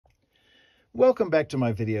Welcome back to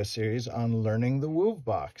my video series on learning the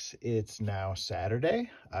Woovebox. It's now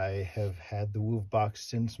Saturday. I have had the Woovebox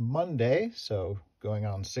since Monday, so going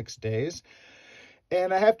on 6 days.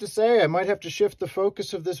 And I have to say, I might have to shift the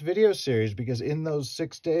focus of this video series because in those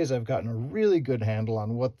 6 days, I've gotten a really good handle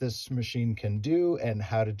on what this machine can do and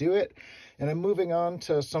how to do it. And I'm moving on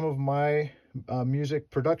to some of my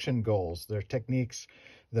music production goals. They're techniques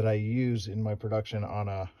that I use in my production on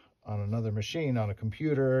another machine, on a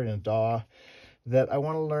computer, in a DAW, that I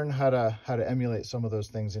want to learn how to emulate some of those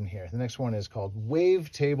things in here. The next one is called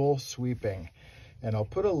wavetable sweeping. And I'll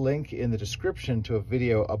put a link in the description to a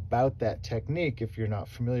video about that technique if you're not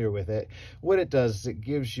familiar with it. What it does is it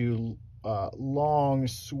gives you long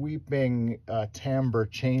sweeping timbre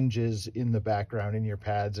changes in the background in your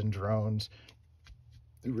pads and drones.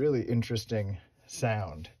 Really interesting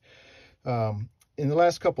sound. In the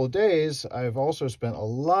last couple of days, I've also spent a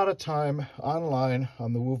lot of time online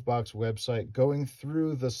on the Woovebox website going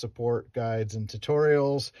through the support guides and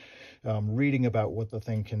tutorials, reading about what the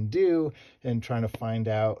thing can do, and trying to find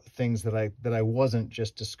out things that I wasn't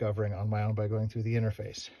just discovering on my own by going through the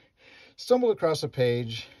interface. Stumbled across a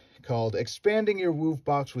page called Expanding Your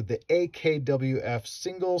Woovebox with the AKWF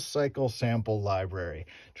Single Cycle Sample Library.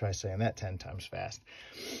 Try saying that 10 times fast.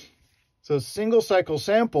 So single cycle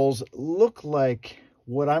samples look like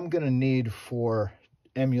what I'm going to need for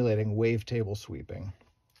emulating wavetable sweeping.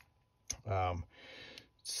 I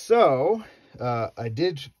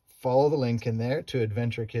did follow the link in there to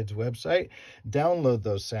Adventure Kid's website, download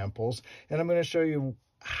those samples, and I'm going to show you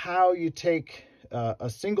how you take a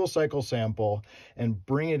single cycle sample and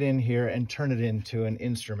bring it in here and turn it into an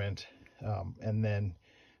instrument. And then,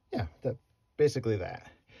 yeah, basically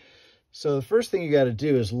that. So the first thing you got to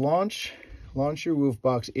do is launch your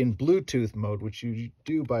Woovebox in Bluetooth mode, which you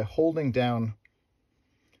do by holding down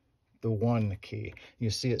the 1 key. You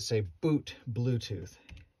see it say boot Bluetooth.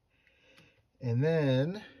 And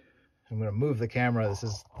then I'm going to move the camera. This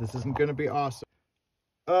isn't going to be awesome.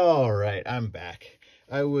 All right, I'm back.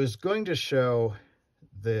 I was going to show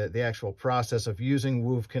the actual process of using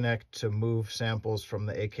WoovConnect to move samples from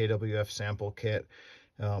the AKWF sample kit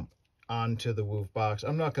onto the Woovebox.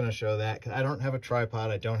 I'm not going to show that because I don't have a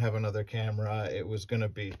tripod. I don't have another camera. It was going to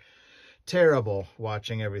be terrible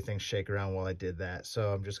watching everything shake around while I did that.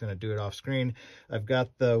 So I'm just going to do it off screen. I've got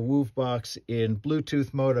the Woovebox in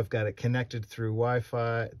Bluetooth mode. I've got it connected through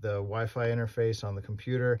Wi-Fi, the Wi-Fi interface on the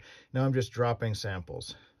computer. Now I'm just dropping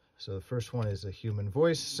samples. So the first one is a human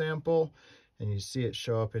voice sample, and you see it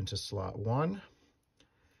show up into slot 1.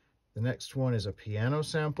 The next one is a piano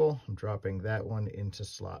sample. I'm dropping that one into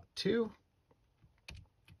slot 2.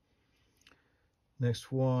 Next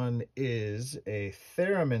one is a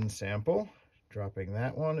theremin sample. Dropping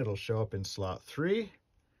that one, it'll show up in slot 3.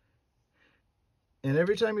 And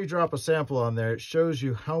every time you drop a sample on there, it shows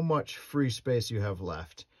you how much free space you have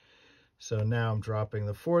left. So now I'm dropping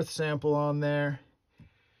the 4th sample on there.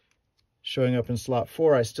 Showing up in slot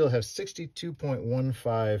 4, I still have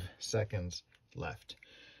 62.15 seconds left.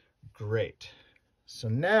 Great. So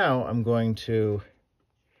now I'm going to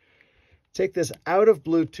take this out of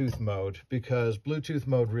Bluetooth mode because Bluetooth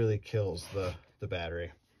mode really kills the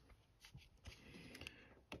battery.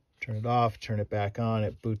 Turn it off, turn it back on.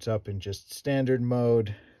 It boots up in just standard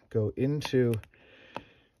mode. Go into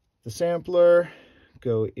the sampler,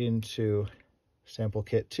 go into sample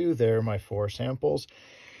kit 2. There are my 4 samples.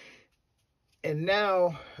 And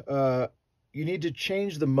now you need to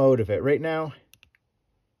change the mode of it. Right now,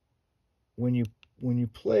 when you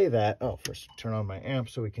play that, first turn on my amp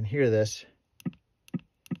so we can hear this.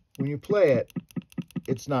 When you play it,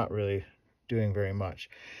 it's not really doing very much.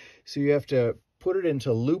 So you have to put it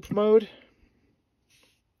into loop mode.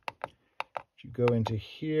 You go into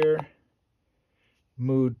here,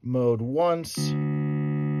 mode once,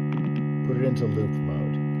 put it into loop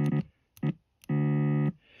mode.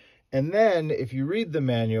 And then if you read the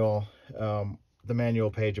manual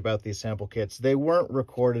page about these sample kits, they weren't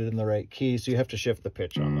recorded in the right key, so you have to shift the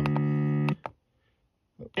pitch on them.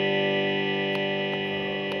 Oh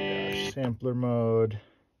gosh, sampler mode.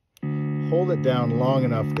 Hold it down long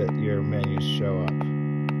enough that your menus show up.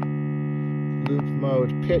 Loop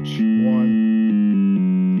mode, pitch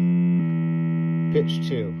 1, pitch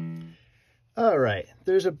 2. All right,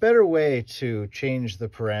 there's a better way to change the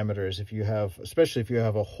parameters if you have, especially if you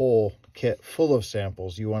have a whole kit full of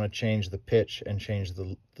samples. You want to change the pitch and change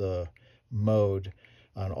the mode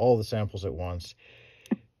on all the samples at once.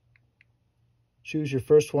 Choose your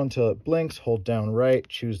first one till it blinks, hold down right,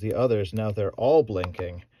 choose the others. Now they're all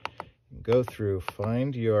blinking. Go through,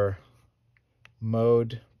 find your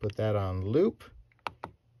mode, put that on loop,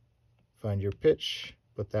 find your pitch,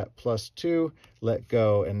 put that +2, let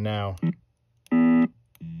go, and now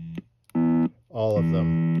all of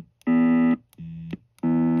them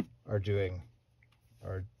are doing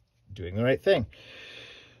the right thing.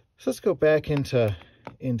 So let's go back into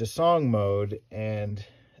song mode and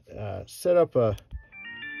set up a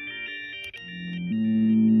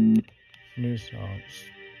new song.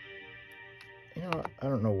 You know, I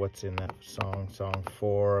don't know what's in that song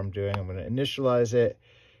 4 I'm doing. I'm going to initialize it,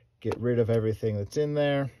 get rid of everything that's in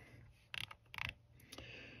there.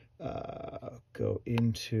 Go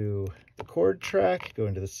into the chord track, go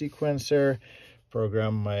into the sequencer,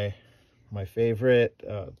 program my favorite,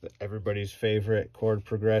 everybody's favorite chord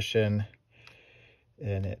progression,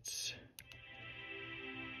 and it's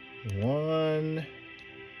 1,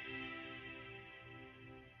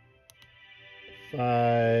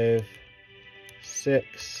 5,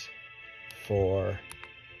 6, 4.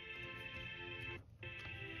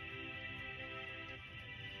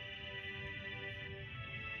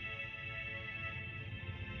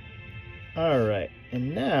 All right,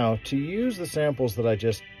 and now to use the samples that I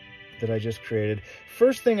just created,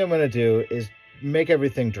 first thing I'm going to do is make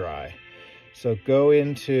everything dry. So go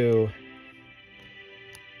into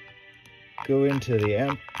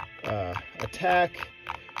the attack,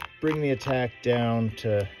 bring the attack down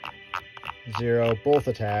to 0, both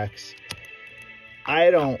attacks. I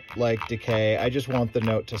don't like decay. I just want the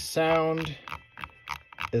note to sound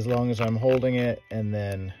as long as I'm holding it, and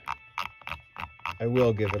then I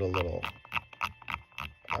will give it a little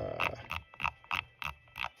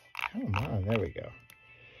come on, there we go.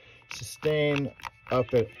 Sustain up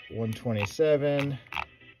at 127.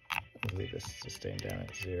 I'll leave this sustain down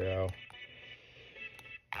at 0.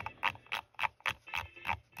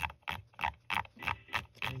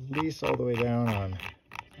 Release all the way down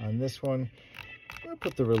on this one. I'm going to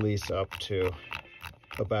put the release up to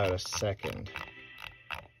about a second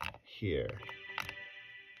here.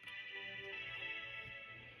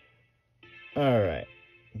 All right.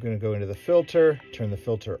 I'm going to go into the filter, turn the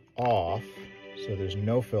filter off so there's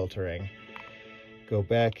no filtering. Go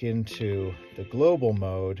back into the global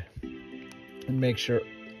mode and make sure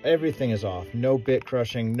everything is off. No bit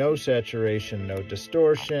crushing, no saturation, no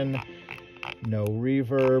distortion, no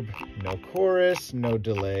reverb, no chorus, no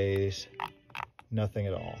delays, nothing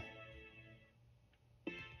at all.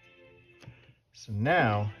 So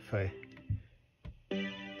now, if I'm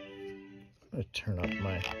going to turn up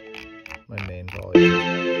my main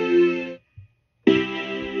volume.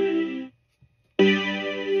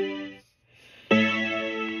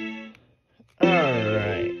 All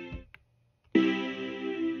right.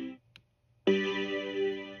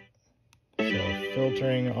 So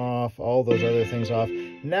filtering off, all those other things off.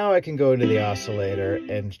 Now I can go into the oscillator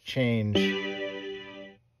and change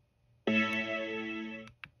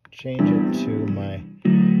it to my,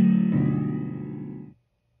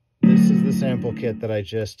 this is the sample kit that I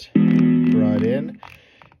just brought in,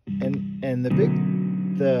 and the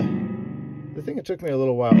thing that took me a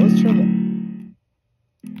little while, let's turn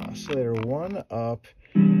the oscillator 1 up,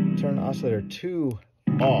 turn oscillator 2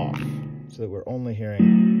 off so that we're only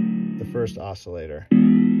hearing the first oscillator.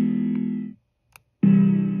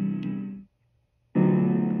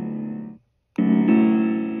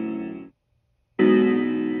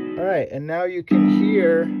 All right, and now you can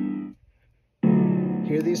hear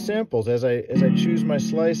these samples as I choose my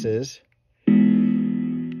slices.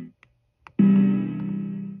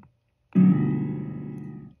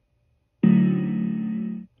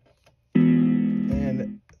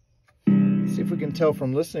 And see if we can tell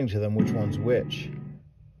from listening to them which one's which.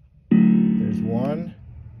 There's one.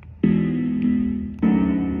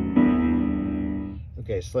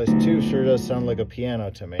 Okay, slice 2 sure does sound like a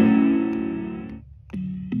piano to me.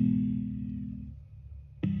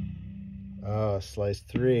 Slice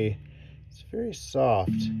 3, it's very soft.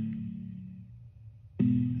 I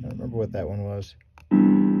don't remember what that one was.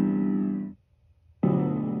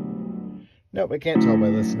 Nope, I can't tell by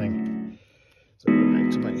listening. So I'll go back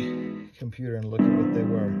to my computer and look at what they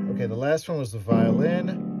were. Okay, the last one was the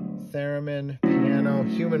violin, theremin, piano,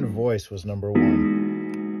 human voice was number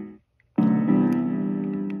 1.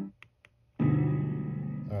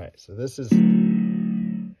 All right, so this is...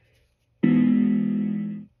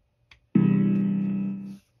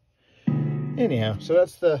 Anyhow, so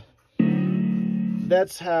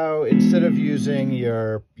that's how, instead of using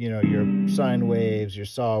your sine waves, your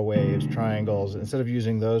saw waves, triangles, instead of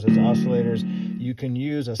using those as oscillators, you can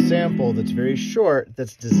use a sample that's very short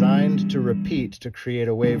that's designed to repeat to create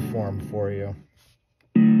a waveform for you.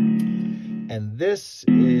 And this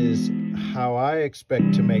is how I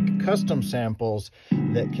expect to make custom samples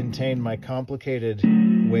that contain my complicated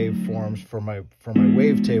waveforms for my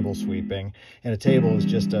wavetable sweeping, and a table is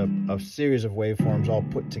just a series of waveforms all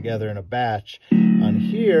put together in a batch. On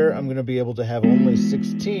here, I'm going to be able to have only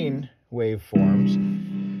 16 waveforms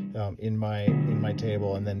in my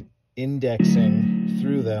table, and then indexing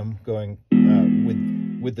through them, going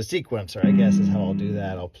with the sequencer, I guess, is how I'll do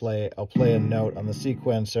that. I'll play a note on the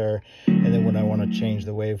sequencer, and then when I want to change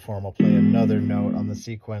the waveform, I'll play another note on the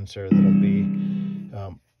sequencer that'll be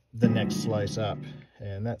the next slice up.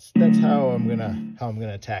 And that's how I'm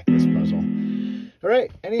gonna attack this puzzle. All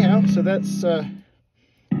right. Anyhow, so that's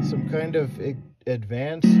some kind of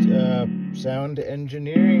advanced sound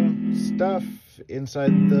engineering stuff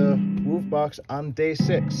inside the Woovebox on day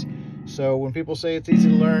 6. So when people say it's easy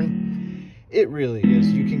to learn, it really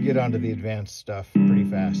is. You can get onto the advanced stuff pretty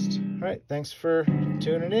fast. All right, thanks for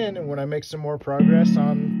tuning in. And when I make some more progress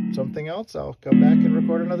on something else, I'll come back and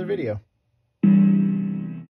record another video.